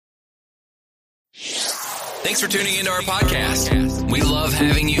Thanks for tuning into our podcast. We love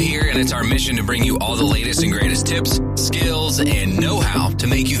having you here, and it's our mission to bring you all the latest and greatest tips, skills, and know-how to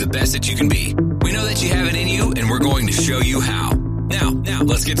make you the best that you can be. We know that you have it in you, and we're going to show you how. Now,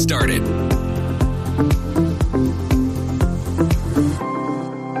 let's get started.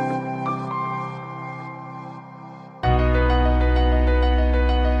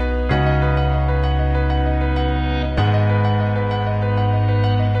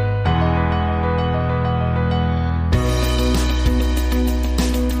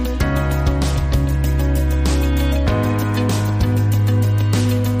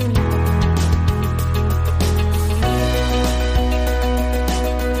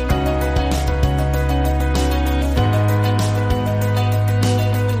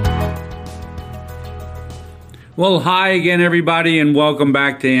 Well, hi again, everybody, and welcome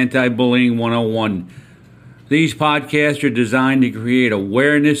back to Anti-Bullying 101. These podcasts are designed to create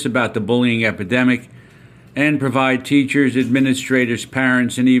awareness about the bullying epidemic and provide teachers, administrators,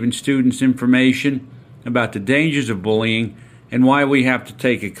 parents, and even students information about the dangers of bullying and why we have to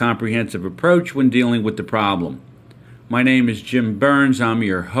take a comprehensive approach when dealing with the problem. My name is Jim Burns. I'm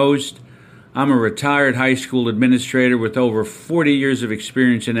your host. I'm a retired high school administrator with over 40 years of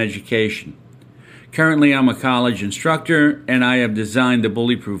experience in education. Currently, I'm a college instructor, and I have designed the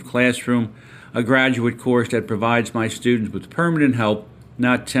Bully-Proof Classroom, a graduate course that provides my students with permanent help,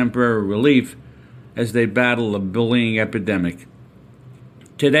 not temporary relief, as they battle a bullying epidemic.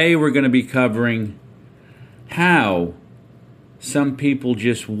 Today, we're going to be covering how some people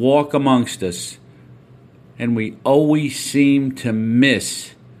just walk amongst us, and we always seem to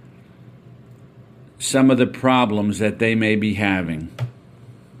miss some of the problems that they may be having.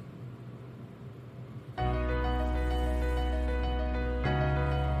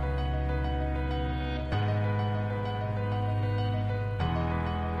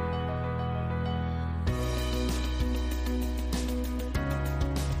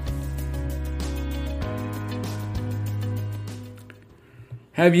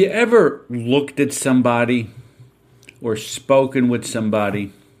 Have you ever looked at somebody or spoken with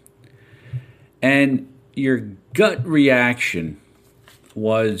somebody and your gut reaction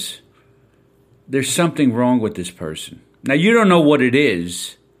was, there's something wrong with this person? Now, you don't know what it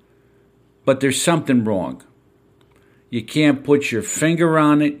is, but there's something wrong. You can't put your finger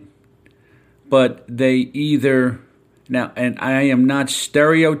on it, but they either... Now, and I am not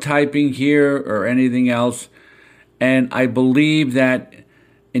stereotyping here or anything else, and I believe that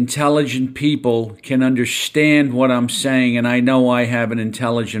intelligent people can understand what I'm saying, and I know I have an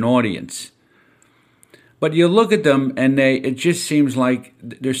intelligent audience. But you look at them, and it just seems like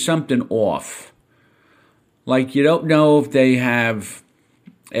there's something off. Like you don't know if they have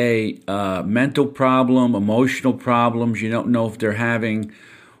a mental problem, emotional problems. You don't know if they're having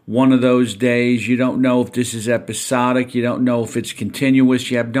one of those days. You don't know if this is episodic. You don't know if it's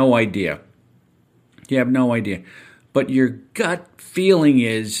continuous. You have no idea. But your gut feeling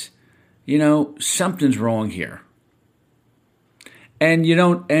is, something's wrong here. And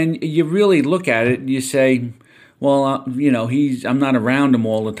you really look at it and you say, well, I'm not around him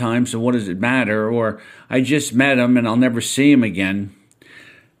all the time, so what does it matter? Or I just met him and I'll never see him again.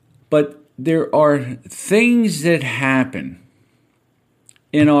 But there are things that happen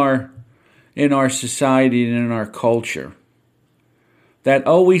in our society and in our culture that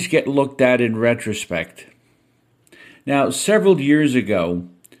always get looked at in retrospect. Now, several years ago,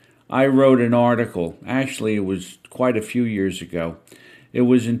 I wrote an article. Actually, it was quite a few years ago. It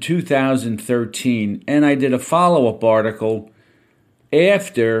was in 2013, and I did a follow-up article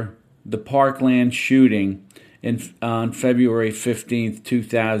after the Parkland shooting on February 15th,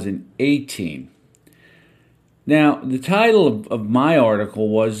 2018. Now, the title of my article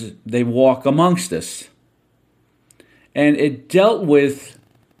was, "They Walk Amongst Us." And it dealt with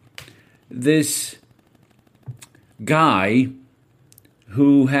this guy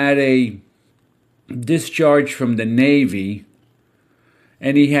who had a discharge from the Navy,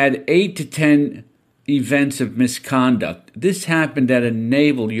 and he had 8 to 10 events of misconduct. This happened at a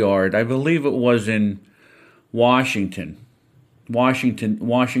naval yard. I believe it was in Washington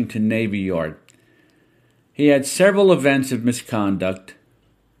Navy Yard. He had several events of misconduct,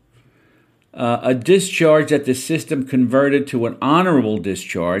 a discharge that the system converted to an honorable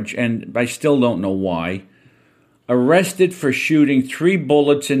discharge, and I still don't know why. Arrested for shooting 3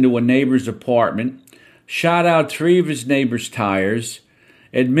 bullets into a neighbor's apartment, shot out 3 of his neighbor's tires,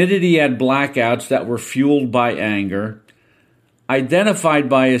 admitted he had blackouts that were fueled by anger, identified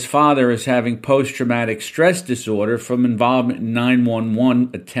by his father as having post-traumatic stress disorder from involvement in 911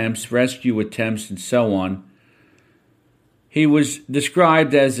 attempts, rescue attempts, and so on. He was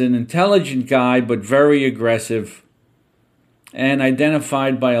described as an intelligent guy, but very aggressive, and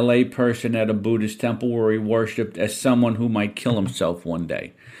identified by a lay person at a Buddhist temple where he worshipped as someone who might kill himself one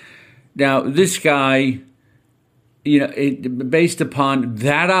day. Now, this guy, based upon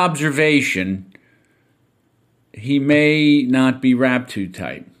that observation, he may not be Raptu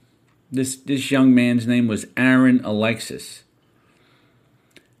type. This young man's name was Aaron Alexis.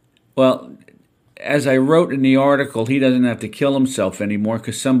 Well, as I wrote in the article, he doesn't have to kill himself anymore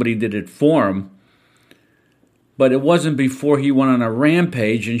because somebody did it for him. But it wasn't before he went on a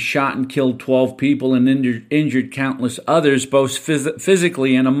rampage and shot and killed 12 people and injured countless others, both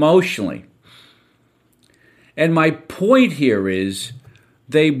physically and emotionally. And my point here is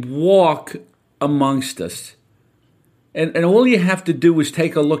they walk amongst us. And all you have to do is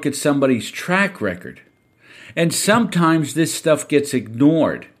take a look at somebody's track record. And sometimes this stuff gets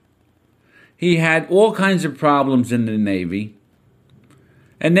ignored. He had all kinds of problems in the Navy.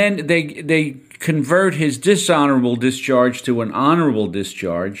 And then they convert his dishonorable discharge to an honorable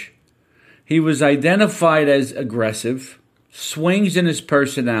discharge. He was identified as aggressive, swings in his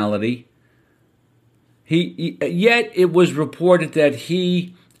personality. Yet it was reported that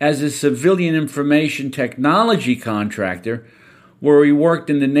he, as a civilian information technology contractor, where he worked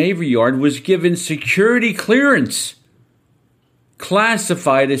in the Navy Yard, was given security clearance,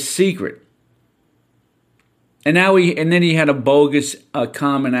 classified as secret. And then he had a bogus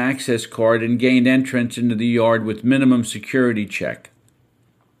common access card and gained entrance into the yard with minimum security check.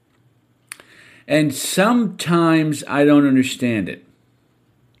 And sometimes I don't understand it.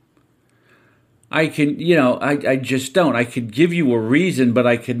 I just don't. I could give you a reason, but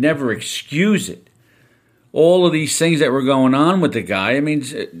I could never excuse it. All of these things that were going on with the guy,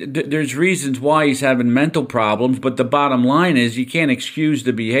 there's reasons why he's having mental problems, but the bottom line is you can't excuse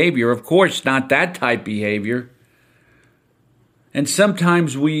the behavior. Of course, not that type behavior. And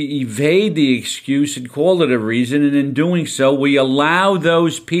sometimes we evade the excuse and call it a reason, and in doing so, we allow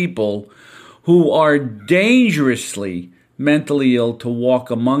those people who are dangerously mentally ill to walk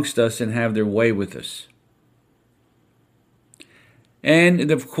amongst us and have their way with us. And,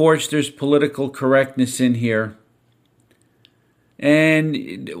 of course, there's political correctness in here.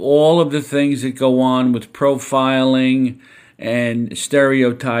 And all of the things that go on with profiling and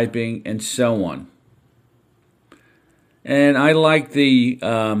stereotyping and so on. And I like the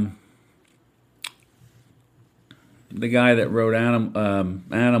guy that wrote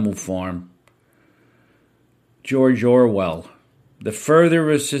Animal Farm, George Orwell. The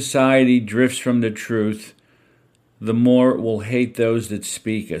further a society drifts from the truth, the more it will hate those that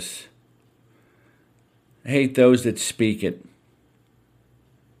speak us. Hate those that speak it.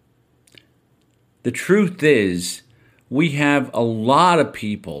 The truth is, we have a lot of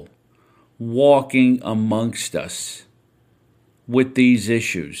people walking amongst us with these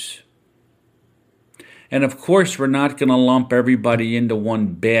issues. And of course, we're not going to lump everybody into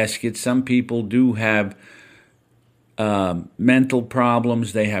one basket. Some people do have mental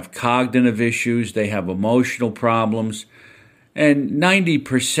problems, they have cognitive issues, they have emotional problems, and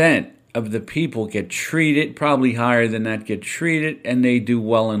 90% of the people get treated, probably higher than that get treated, and they do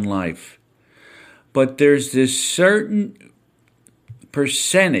well in life. But there's this certain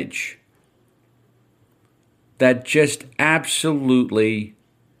percentage that just absolutely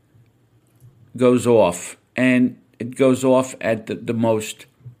goes off, and it goes off at in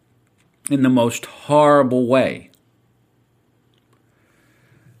the most horrible way.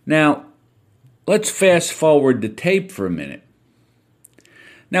 Now, let's fast forward the tape for a minute.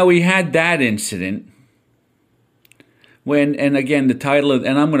 Now, we had that incident and again, the title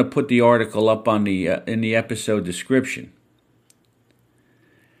and I'm going to put the article up on in the episode description.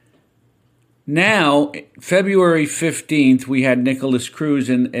 Now, February 15th, we had Nicholas Cruz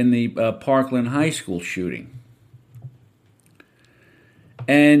in the Parkland High School shooting.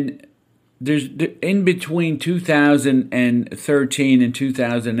 And there's in between 2013 and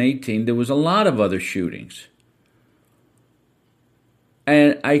 2018, there was a lot of other shootings.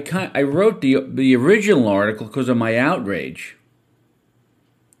 And I wrote the original article because of my outrage.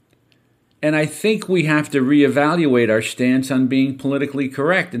 And I think we have to reevaluate our stance on being politically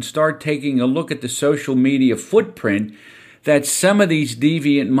correct and start taking a look at the social media footprint that some of these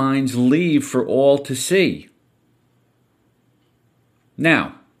deviant minds leave for all to see.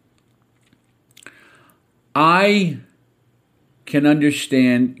 Now, I can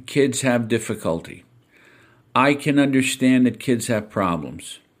understand kids have difficulty. I can understand that kids have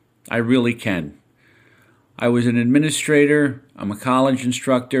problems. I really can. I was an administrator. I'm a college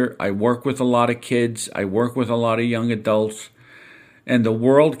instructor. I work with a lot of kids. I work with a lot of young adults. And the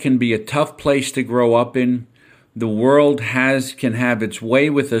world can be a tough place to grow up in The world can have its way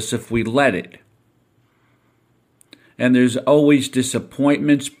with us if we let it. And there's always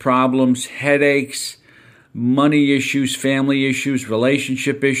disappointments, problems, headaches, money issues, family issues,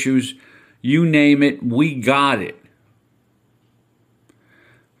 relationship issues. You name it, we got it.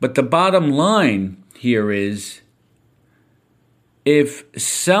 But the bottom line here is, if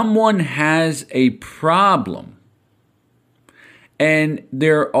someone has a problem and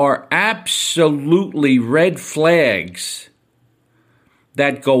there are absolutely red flags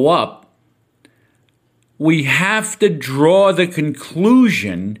that go up, we have to draw the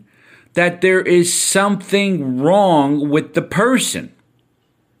conclusion that there is something wrong with the person.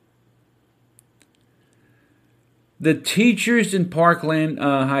 The teachers in Parkland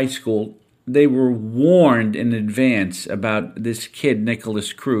High School, they were warned in advance about this kid,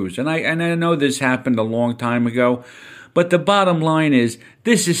 Nikolas Cruz. And I know this happened a long time ago, but the bottom line is,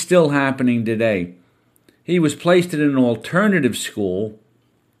 this is still happening today. He was placed in an alternative school.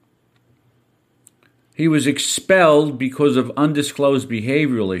 He was expelled because of undisclosed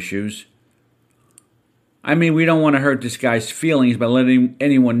behavioral issues. I mean, we don't want to hurt this guy's feelings by letting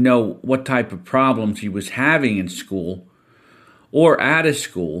anyone know what type of problems he was having in school or out of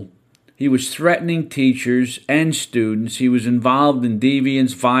school. He was threatening teachers and students. He was involved in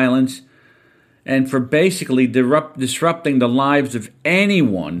deviance, violence, and for basically disrupting the lives of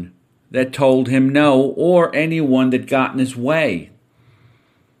anyone that told him no or anyone that got in his way.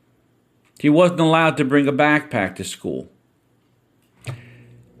 He wasn't allowed to bring a backpack to school.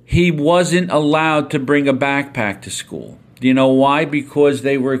 He wasn't allowed to bring a backpack to school. Do you know why? Because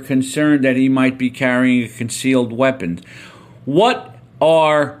they were concerned that he might be carrying a concealed weapon. What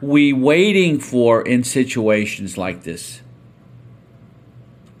are we waiting for in situations like this?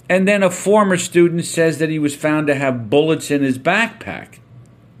 And then a former student says that he was found to have bullets in his backpack.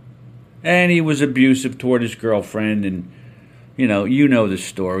 And he was abusive toward his girlfriend. And, you know the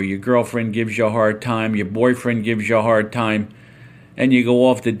story. Your girlfriend gives you a hard time. Your boyfriend gives you a hard time. And you go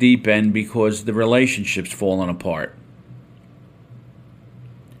off the deep end because the relationship's falling apart.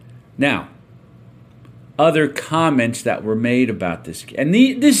 Now, other comments that were made about this. And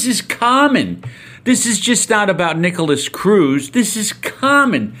this is common. This is just not about Nikolas Cruz. This is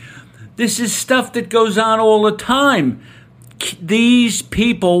common. This is stuff that goes on all the time. These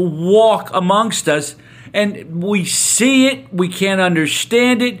people walk amongst us, and we see it. We can't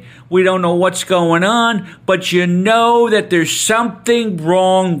understand it. We don't know what's going on. But you know that there's something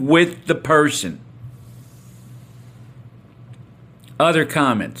wrong with the person. Other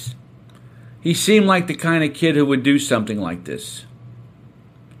comments. He seemed like the kind of kid who would do something like this.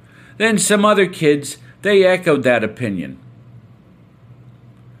 Then some other kids, they echoed that opinion.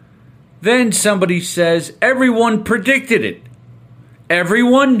 Then somebody says, everyone predicted it.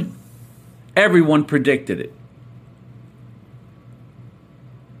 Everyone predicted it.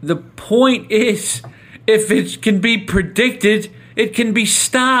 The point is, if it can be predicted, it can be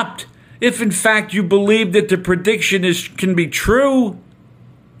stopped. If in fact you believe that the prediction can be true.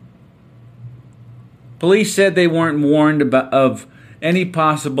 Police said they weren't warned of any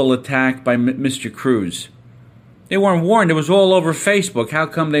possible attack by Mr. Cruz. They weren't warned. It was all over Facebook. How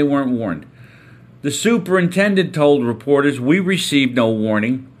come they weren't warned? The superintendent told reporters, we received no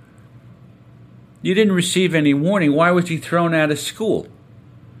warning. You didn't receive any warning. Why was he thrown out of school?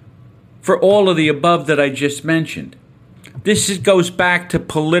 For all of the above that I just mentioned. This goes back to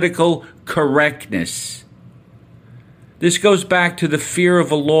political correctness. This goes back to the fear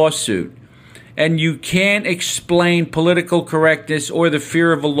of a lawsuit. And you can't explain political correctness or the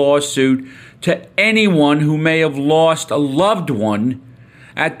fear of a lawsuit to anyone who may have lost a loved one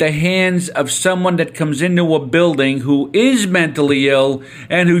at the hands of someone that comes into a building who is mentally ill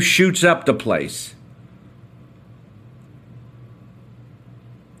and who shoots up the place.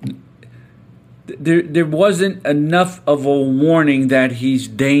 There wasn't enough of a warning that he's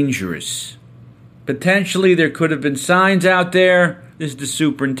dangerous. Potentially there could have been signs out there. This is the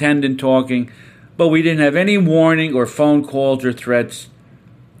superintendent talking. But we didn't have any warning or phone calls or threats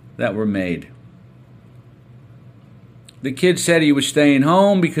that were made. The kid said he was staying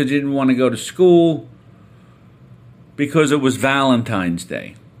home because he didn't want to go to school because it was Valentine's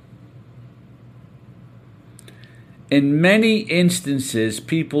Day. In many instances,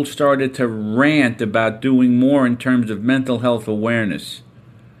 people started to rant about doing more in terms of mental health awareness.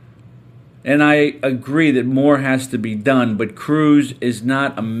 And I agree that more has to be done, but Cruz is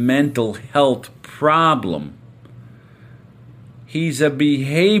not a mental health problem. He's a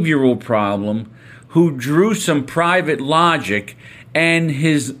behavioral problem who drew some private logic and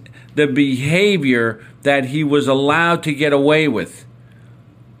the behavior that he was allowed to get away with.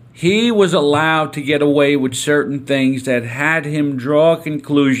 He was allowed to get away with certain things that had him draw a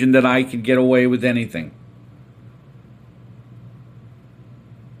conclusion that I could get away with anything.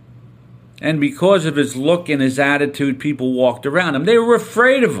 And because of his look and his attitude, people walked around him. They were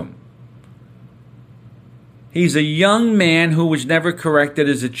afraid of him. He's a young man who was never corrected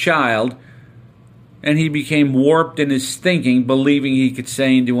as a child, and he became warped in his thinking, believing he could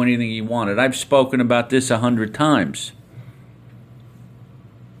say and do anything he wanted. I've spoken about this 100 times.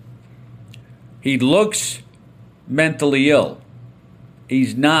 He looks mentally ill.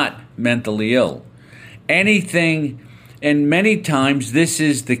 He's not mentally ill. Anything, and many times this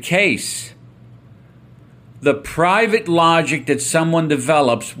is the case. The private logic that someone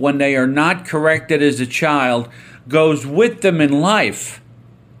develops when they are not corrected as a child goes with them in life.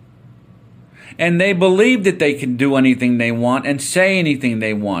 And they believe that they can do anything they want and say anything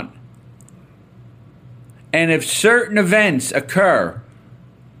they want. And if certain events occur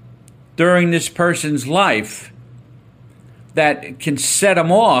during this person's life that can set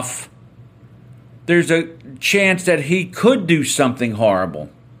him off, there's a chance that he could do something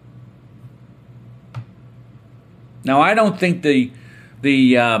horrible. Now, I don't think the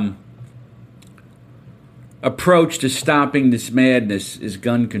approach to stopping this madness is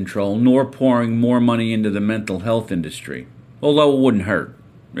gun control, nor pouring more money into the mental health industry. Although it wouldn't hurt.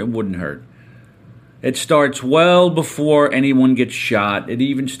 It wouldn't hurt. It starts well before anyone gets shot. It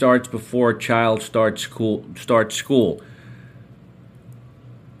even starts before a child starts school.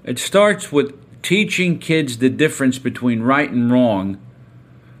 It starts with teaching kids the difference between right and wrong,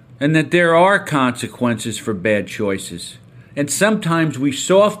 and that there are consequences for bad choices. And sometimes we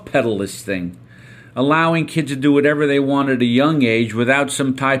soft pedal this thing, allowing kids to do whatever they want at a young age without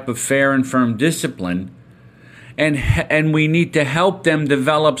some type of fair and firm discipline. And we need to help them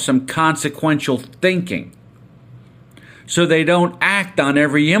develop some consequential thinking so they don't act on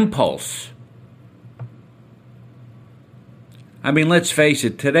every impulse. I mean, let's face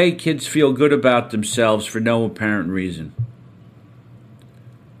it, today kids feel good about themselves for no apparent reason.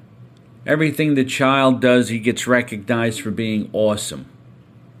 Everything the child does, he gets recognized for being awesome.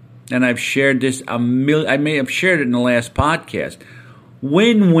 And I've shared this I may have shared it in the last podcast.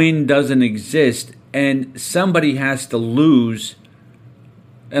 Win-win doesn't exist, and somebody has to lose,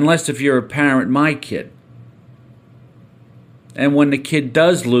 unless if you're a parent, my kid. And when the kid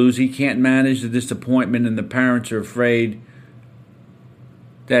does lose, he can't manage the disappointment, and the parents are afraid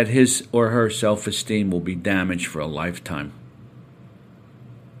that his or her self-esteem will be damaged for a lifetime.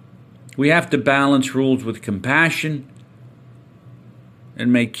 We have to balance rules with compassion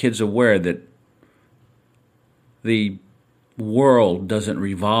and make kids aware that the world doesn't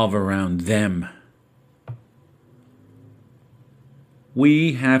revolve around them.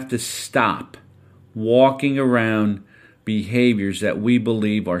 We have to stop walking around behaviors that we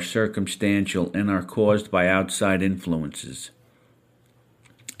believe are circumstantial and are caused by outside influences.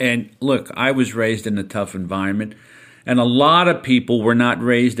 And look, I was raised in a tough environment, and a lot of people were not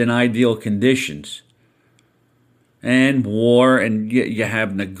raised in ideal conditions. And war, and you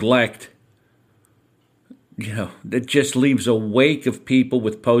have neglect, that just leaves a wake of people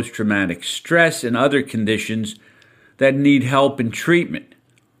with post-traumatic stress and other conditions that need help and treatment.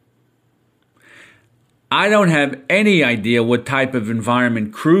 I don't have any idea what type of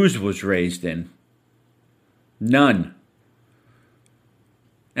environment Cruz was raised in. None.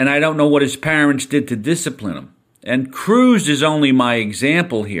 And I don't know what his parents did to discipline him. And Cruz is only my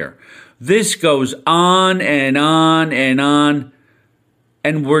example here. This goes on and on and on,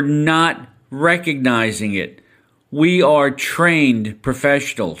 and we're not recognizing it. We are trained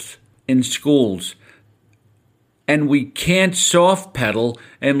professionals in schools, and we can't soft pedal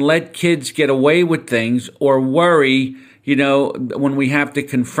and let kids get away with things or worry, when we have to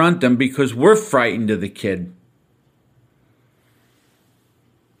confront them because we're frightened of the kid.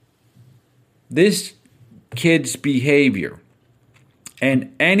 This kid's behavior,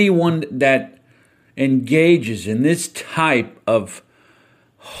 and anyone that engages in this type of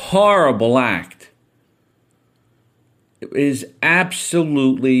horrible act is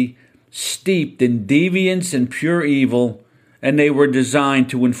absolutely steeped in deviance and pure evil, and they were designed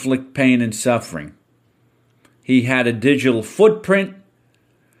to inflict pain and suffering. He had a digital footprint.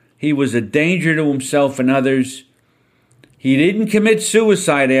 He was a danger to himself and others. He didn't commit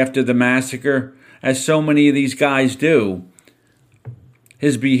suicide after the massacre, as so many of these guys do.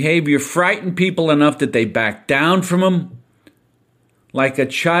 His behavior frightened people enough that they backed down from him, like a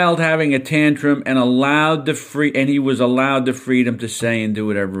child having a tantrum, and he was allowed the freedom to say and do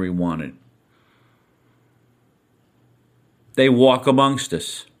whatever he wanted. They walk amongst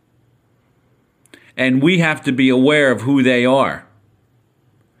us, and we have to be aware of who they are.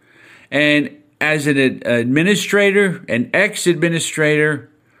 And as an administrator, an ex-administrator,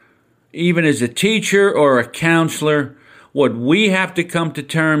 even as a teacher or a counselor, what we have to come to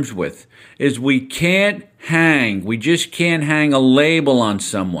terms with is we just can't hang a label on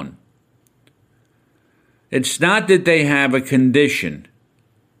someone. It's not that they have a condition.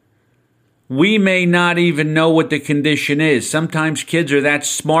 We may not even know what the condition is. Sometimes kids are that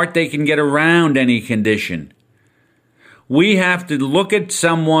smart they can get around any condition. We have to look at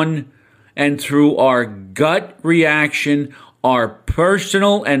someone and through our gut reaction, our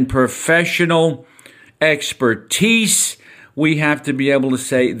personal and professional expertise, we have to be able to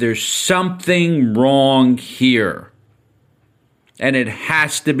say there's something wrong here. And it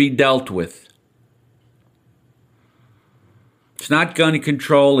has to be dealt with. It's not gun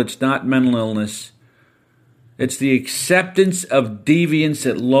control. It's not mental illness. It's the acceptance of deviance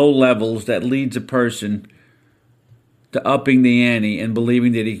at low levels that leads a person to upping the ante and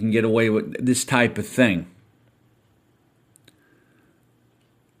believing that he can get away with this type of thing.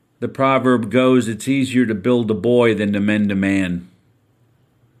 The proverb goes, it's easier to build a boy than to mend a man.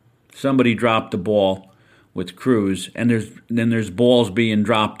 Somebody dropped the ball with Cruz, and there's balls being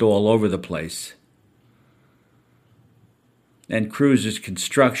dropped all over the place. And Cruz's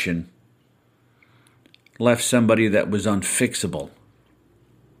construction left somebody that was unfixable.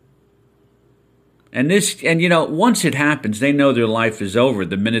 And once it happens, they know their life is over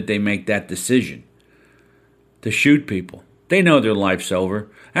the minute they make that decision to shoot people. They know their life's over.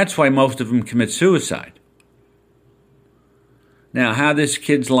 That's why most of them commit suicide. Now, how this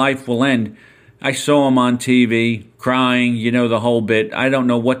kid's life will end, I saw him on TV crying, the whole bit. I don't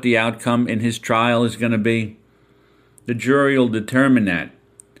know what the outcome in his trial is going to be. The jury will determine that.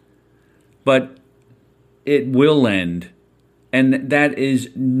 But it will end. And that is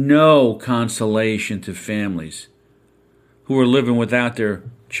no consolation to families who are living without their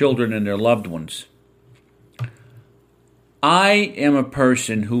children and their loved ones. I am a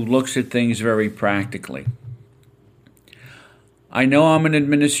person who looks at things very practically. I know I'm an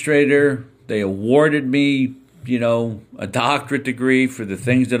administrator. They awarded me, a doctorate degree for the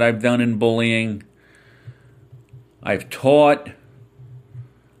things that I've done in bullying. I've taught.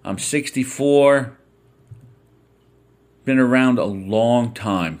 I'm 64. Been around a long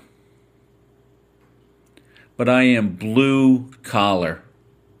time. But I am blue collar.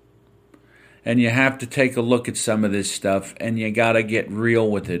 And you have to take a look at some of this stuff, and you got to get real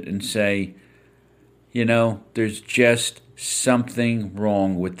with it and say, there's just something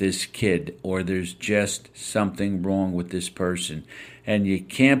wrong with this kid, or there's just something wrong with this person. And you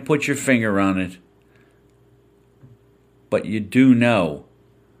can't put your finger on it, but you do know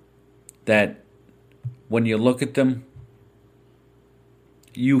that when you look at them,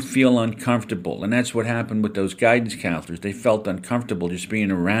 you feel uncomfortable. And that's what happened with those guidance counselors. They felt uncomfortable just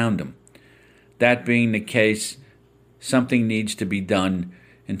being around them. That being the case, something needs to be done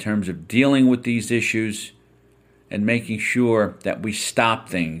in terms of dealing with these issues and making sure that we stop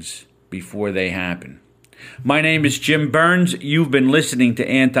things before they happen. My name is Jim Burns. You've been listening to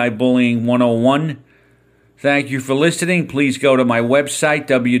Anti-Bullying 101. Thank you for listening. Please go to my website,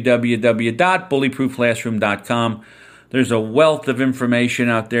 www.bullyproofclassroom.com. There's a wealth of information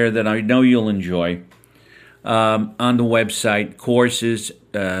out there that I know you'll enjoy on the website, courses,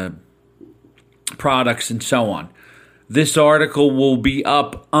 products, and so on. This article will be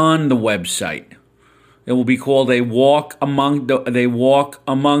up on the website. It will be called They Walk Amongst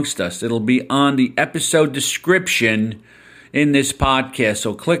Us. It'll be on the episode description in this podcast.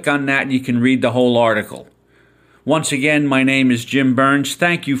 So click on that and you can read the whole article. Once again, my name is Jim Burns.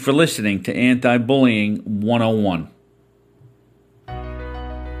 Thank you for listening to Anti-Bullying 101.